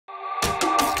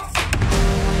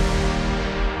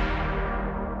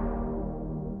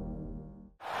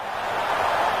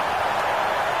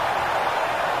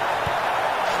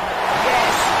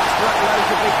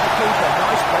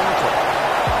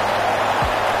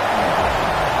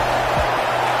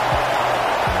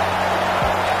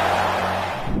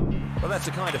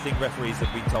kind of thing referees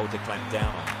have been told to clamp down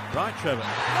on. Right, Trevor.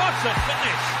 What a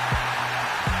finish!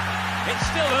 It's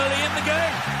still early in the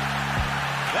game.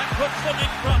 That puts them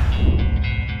in front.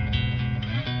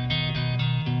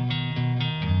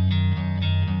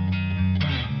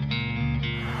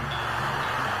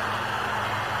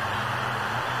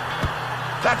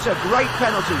 That's a great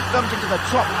penalty, thumped into the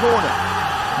top corner.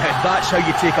 And that's how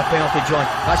you take a penalty, John.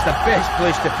 That's the best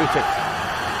place to put it.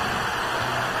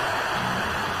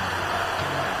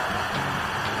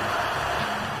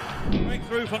 Going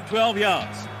through from 12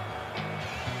 yards.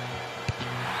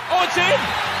 Oh, it's in!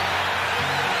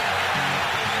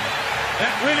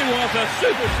 That really was a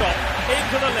super shot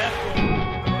into the left.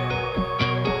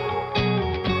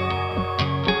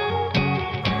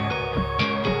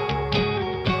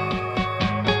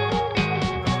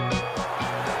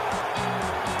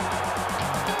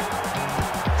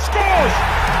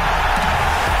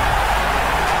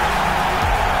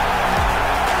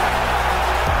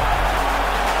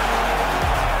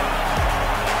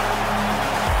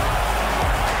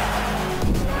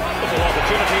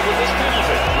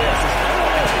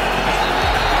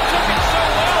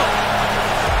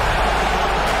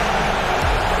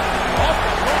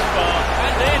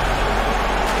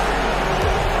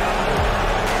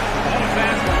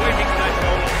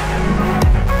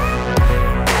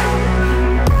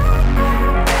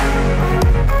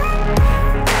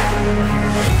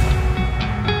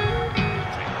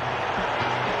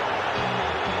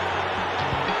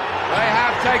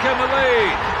 Taken the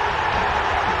lead.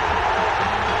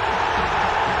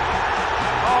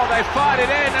 Oh, they fired it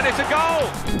in and it's a goal.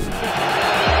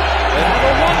 They have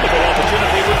a wonderful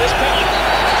opportunity with this penalty.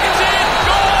 It's in!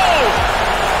 Goal!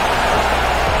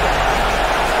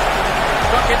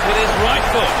 Struck it with his right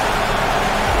foot.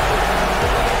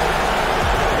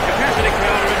 The capacity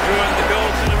crowd are enjoying the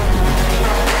goal.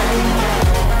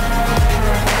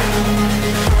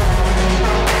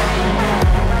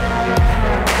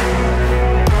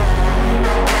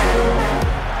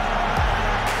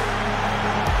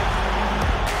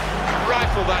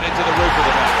 Rifle that into the roof of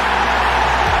the net.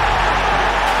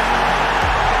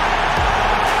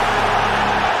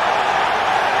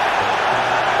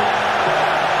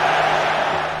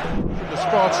 From the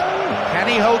spot, can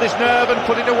he hold his nerve and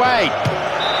put it away?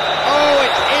 Oh,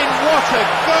 it's in, what a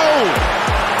goal!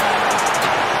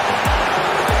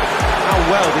 How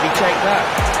well did he take that?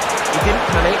 He didn't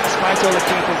panic despite all the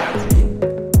keepers acting.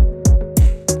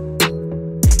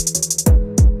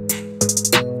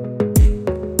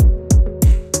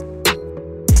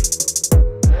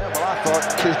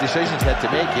 Two decisions he had to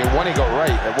make here. One he got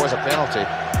right, it was a penalty.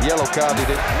 The yellow card he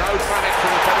didn't. No panic from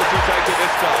the penalty taker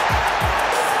this time.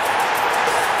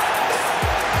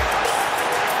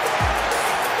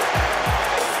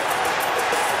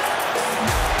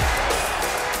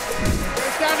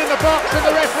 He's down in the box and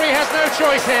the referee has no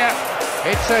choice here.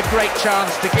 It's a great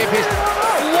chance to give his...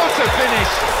 What a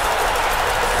finish!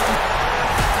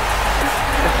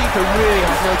 The keeper really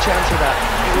has no chance of that.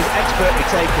 It was expertly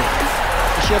taken.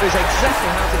 He showed us exactly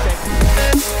how to take it.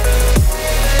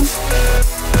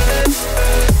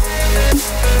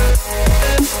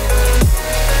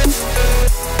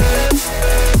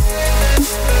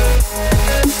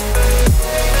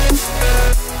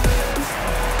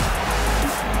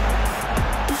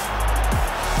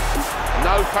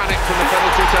 No panic from the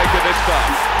penalty taker this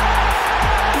time.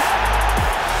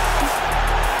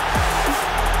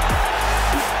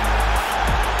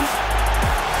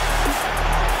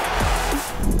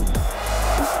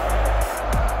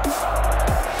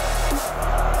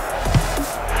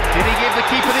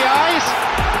 Keeper the eyes.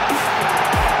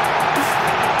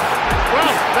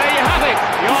 Well, there you have it.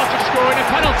 The art of scoring a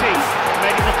penalty.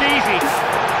 Made it look easy.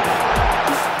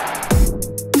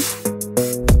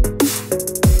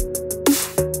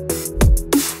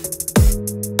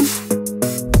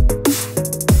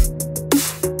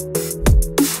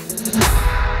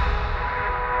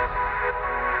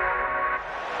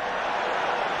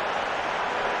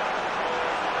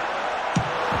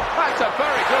 That's a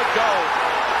very good goal.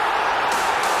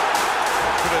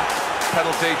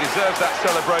 Penalty deserves that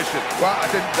celebration. Well, I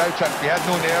didn't doubt him. He had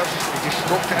no nerves. He just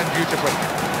stroked it in beautifully.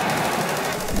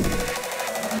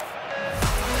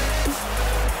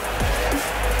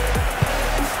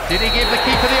 Did he give the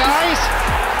keeper the eyes?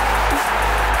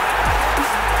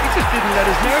 He just didn't let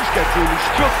his nerves get to him. He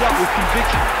struck that with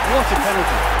conviction. What a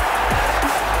penalty.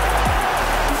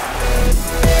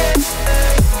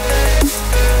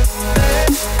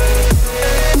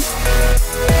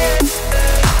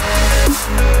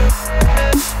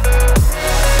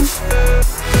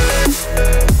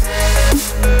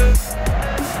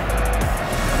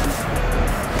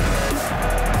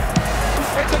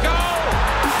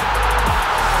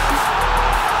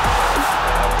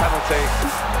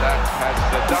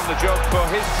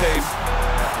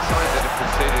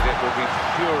 it will be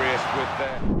furious with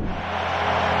their...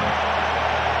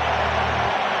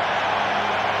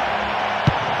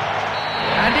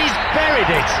 And he's buried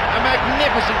it. A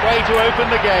magnificent way to open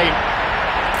the game.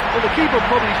 Well, the keeper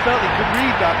probably felt he could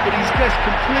read that, but he's guessed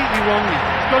completely wrongly.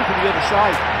 He's gone to the other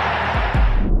side.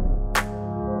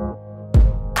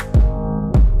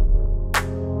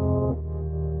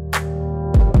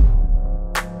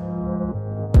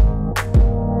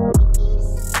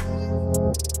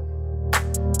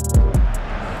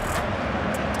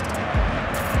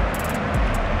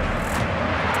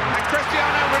 And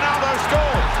Cristiano Ronaldo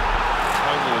scores!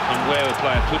 On where a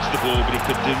player puts the ball, but he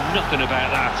could do nothing about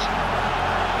that.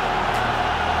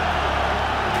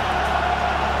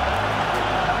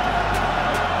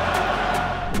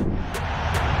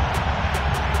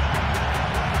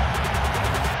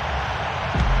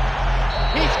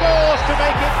 He scores to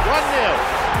make it 1-0.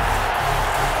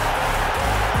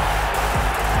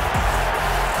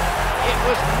 It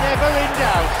was never in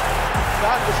doubt.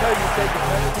 That was how you take a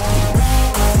penalty.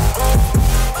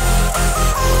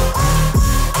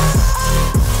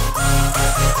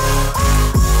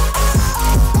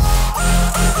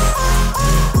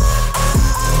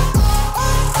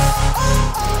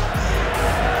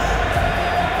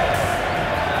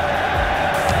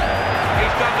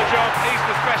 He's done the job, he's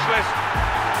the specialist.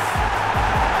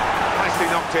 Nicely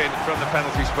knocked in from the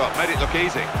penalty spot, made it look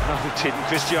easy. No, it didn't.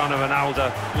 Cristiano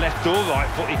Ronaldo, left or right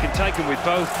foot, he can take them with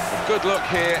both. A good look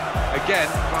here, again,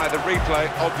 by the replay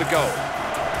of the goal.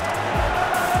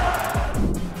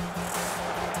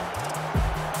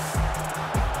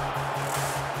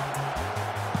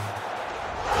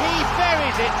 He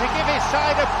buries it to give his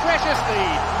side a precious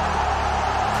lead.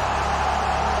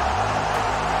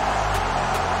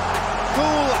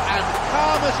 Cool and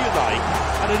calm as you like.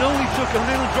 And it only took a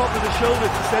little drop of the shoulder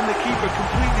to send the keeper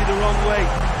completely the wrong way.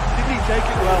 Didn't he take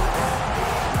it well?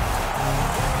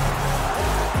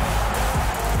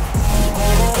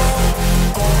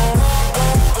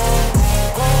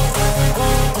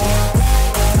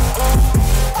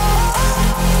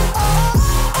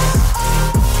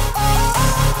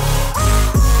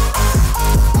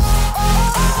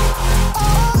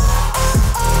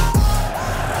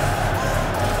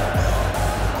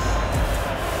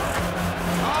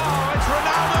 Oh, it's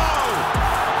Ronaldo!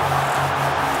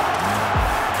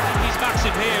 He's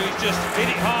massive here, he's just hit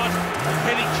it hard and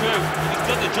hit it true. He's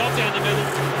done the job down the middle.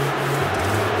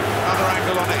 Another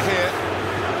angle on it here.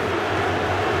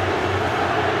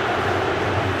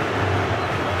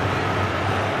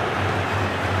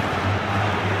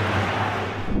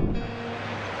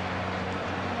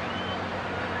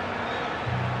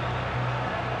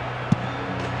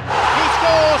 He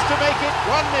scores to make it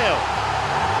 1-0.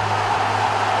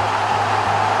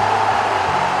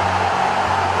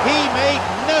 He made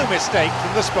no mistake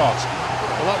from the spot.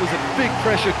 Well, that was a big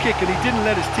pressure kick and he didn't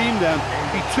let his team down.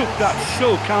 He took that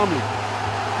so calmly.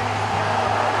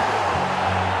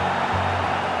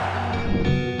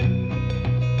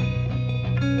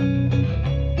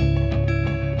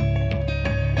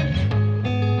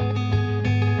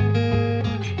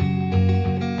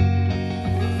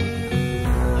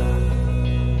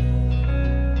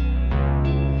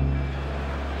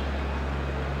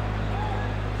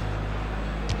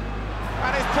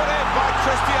 And it's put in by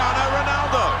Cristiano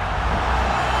Ronaldo.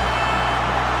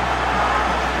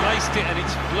 Placed it and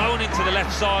it's blown into the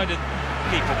left side and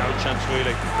keeper no chance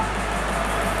really.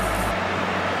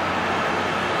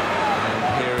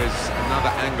 And here is another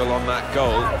angle on that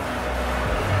goal.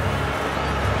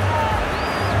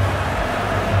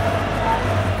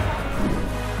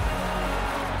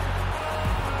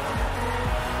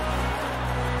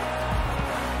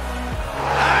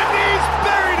 And he's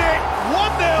buried it!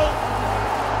 1-0!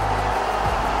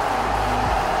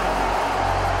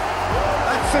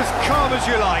 That's as calm as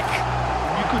you like.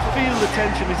 And you could feel the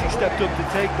tension as he stepped up to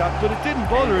take that, but it didn't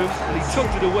bother him, and he took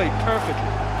to the way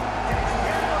perfectly.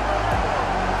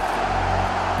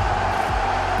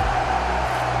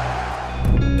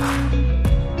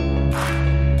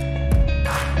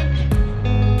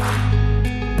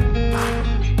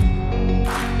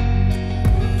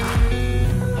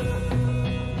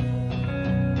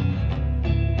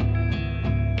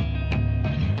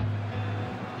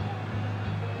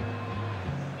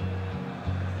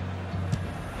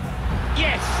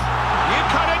 Yes, you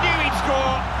cannot have knew he'd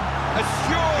score.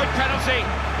 Assured penalty.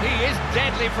 He is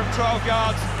deadly from 12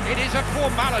 yards. It is a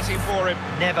formality for him.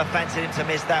 Never fancied him to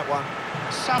miss that one.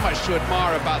 So much to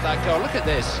admire about that goal. Look at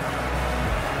this.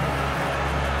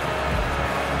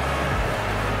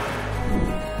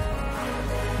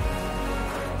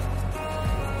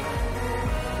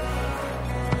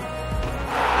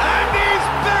 And he's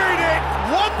buried it!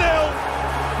 1-0!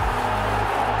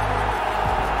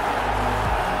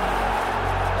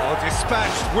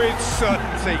 dispatched with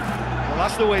certainty. Well,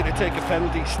 that's the way to take a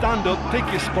penalty. Stand up, pick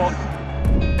your spot.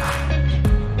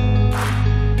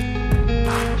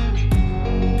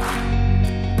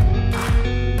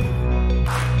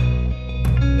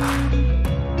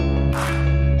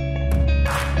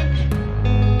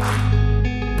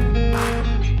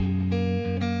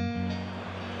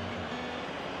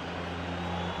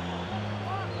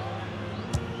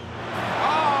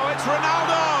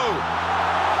 Ronaldo!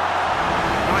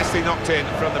 Nicely knocked in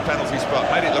from the penalty spot,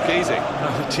 made it look easy.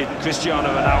 No, it didn't. Cristiano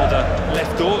Ronaldo,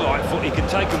 left or right foot, he can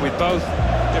take them with both.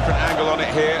 Different angle on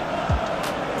it here.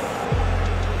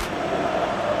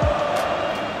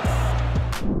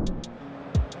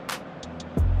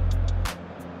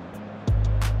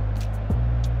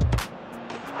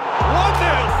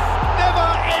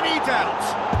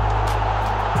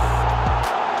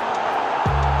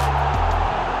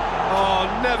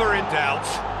 Never in doubt.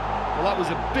 Well, that was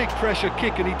a big pressure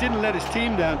kick and he didn't let his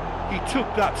team down. He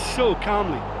took that so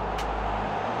calmly.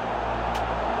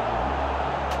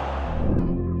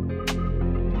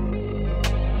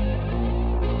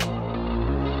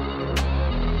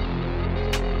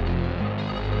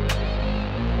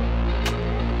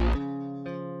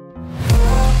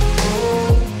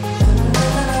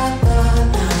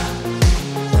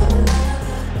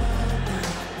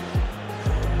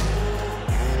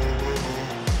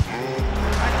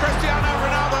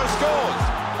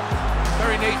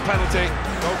 Neat penalty,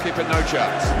 goalkeeper no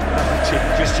chance.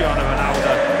 Cristiano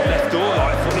Ronaldo, left or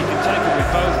right foot, he can take them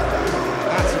with both.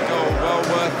 That's a goal well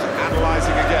worth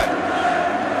analysing again.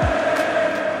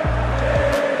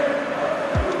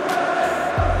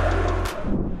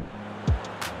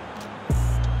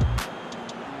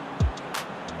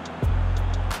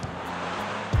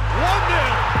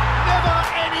 Never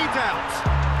any doubt.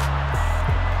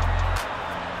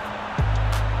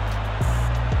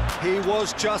 He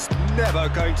was just never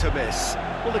going to miss.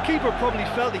 Well, the keeper probably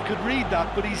felt he could read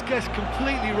that, but he's guessed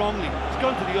completely wrongly. He's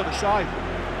gone to the other side.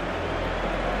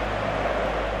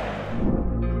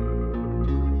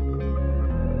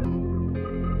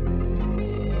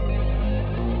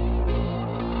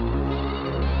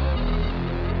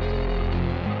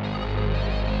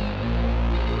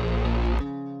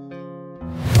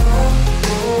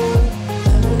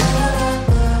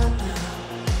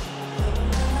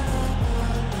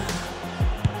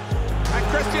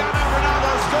 Cristiano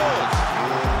Ronaldo scores!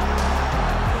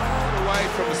 Away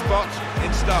from the spot,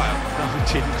 in style. No, it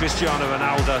didn't. Cristiano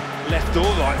Ronaldo, left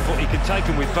or right foot, he can take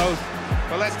them with both.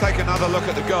 Well, let's take another look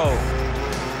at the goal.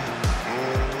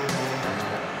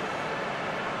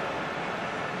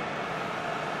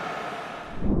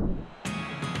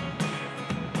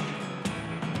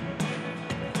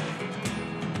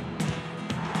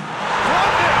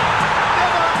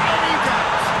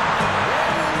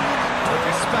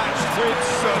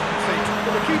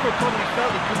 The keeper probably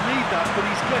felt he could read that, but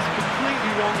he's guessed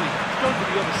completely wrongly. He's gone to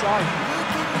the other side.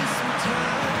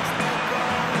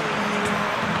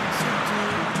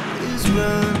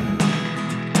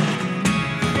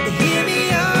 Hear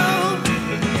me out,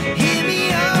 hear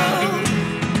me out.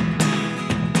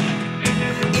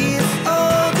 If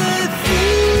all the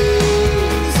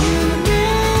things you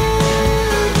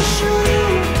never show,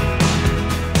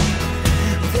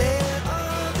 there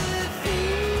are the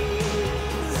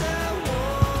things I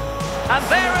want. And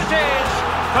there it is,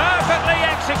 perfectly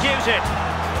executed.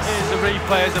 Here's the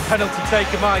replay as a penalty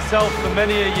taker myself for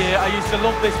many a year. I used to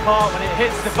love this part when it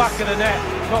hits the back of the net.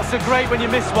 Not so great when you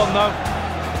miss one though.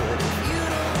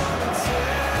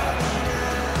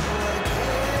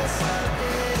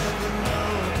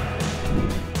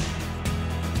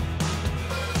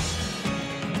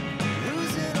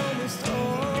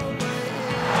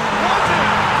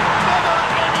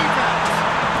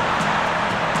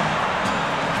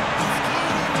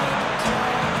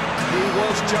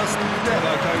 Just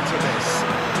never going to miss.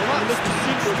 Well, that looked a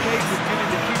simple case of giving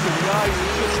the keeper the eye. He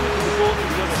just slipped the ball to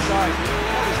the other side.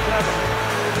 That was clever.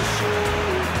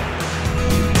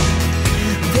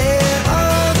 There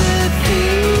are the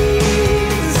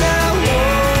things I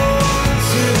want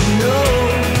to know.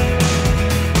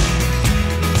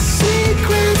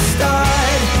 Secrets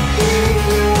start in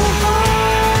your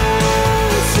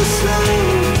heart so slow.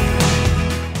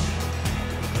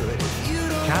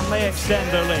 Can they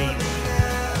extend the lead?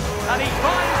 And he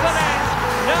finds the net.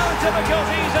 No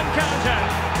difficulties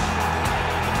encountered.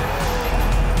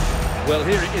 Well,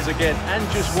 here it is again, and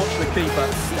just watch the keeper.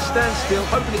 He stands still,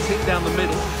 hoping it's hit down the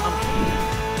middle.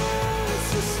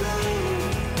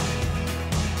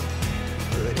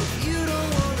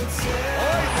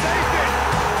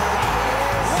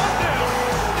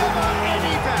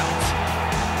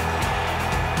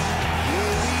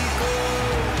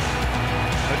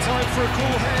 for a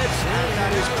cool head, and that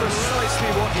is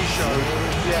precisely what he showed.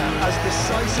 Yeah, as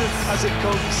decisive as it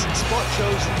comes, spot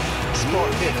chosen, spot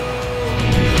hit.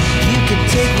 You can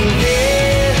take me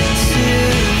there to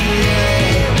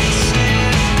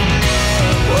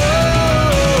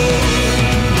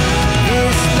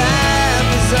this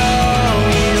life is all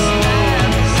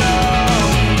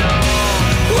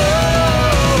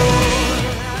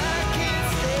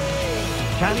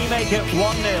Can he make it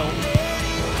 1-0?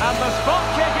 And the spot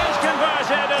kick is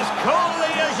converted as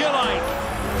coolly as you like.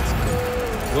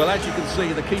 Well, as you can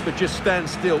see, the keeper just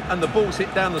stands still and the ball's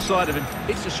hit down the side of him.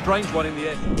 It's a strange one in the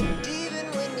air. Even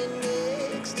when you're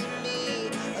next to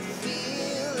me, I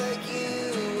feel like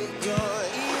you were gone.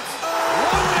 It's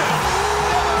all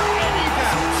Never any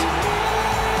doubt.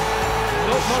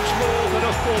 Not much more than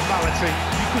a formality.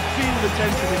 You could feel the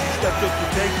tension as he stepped up to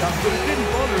take that, but it didn't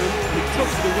bother him, and he took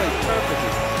it away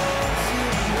perfectly.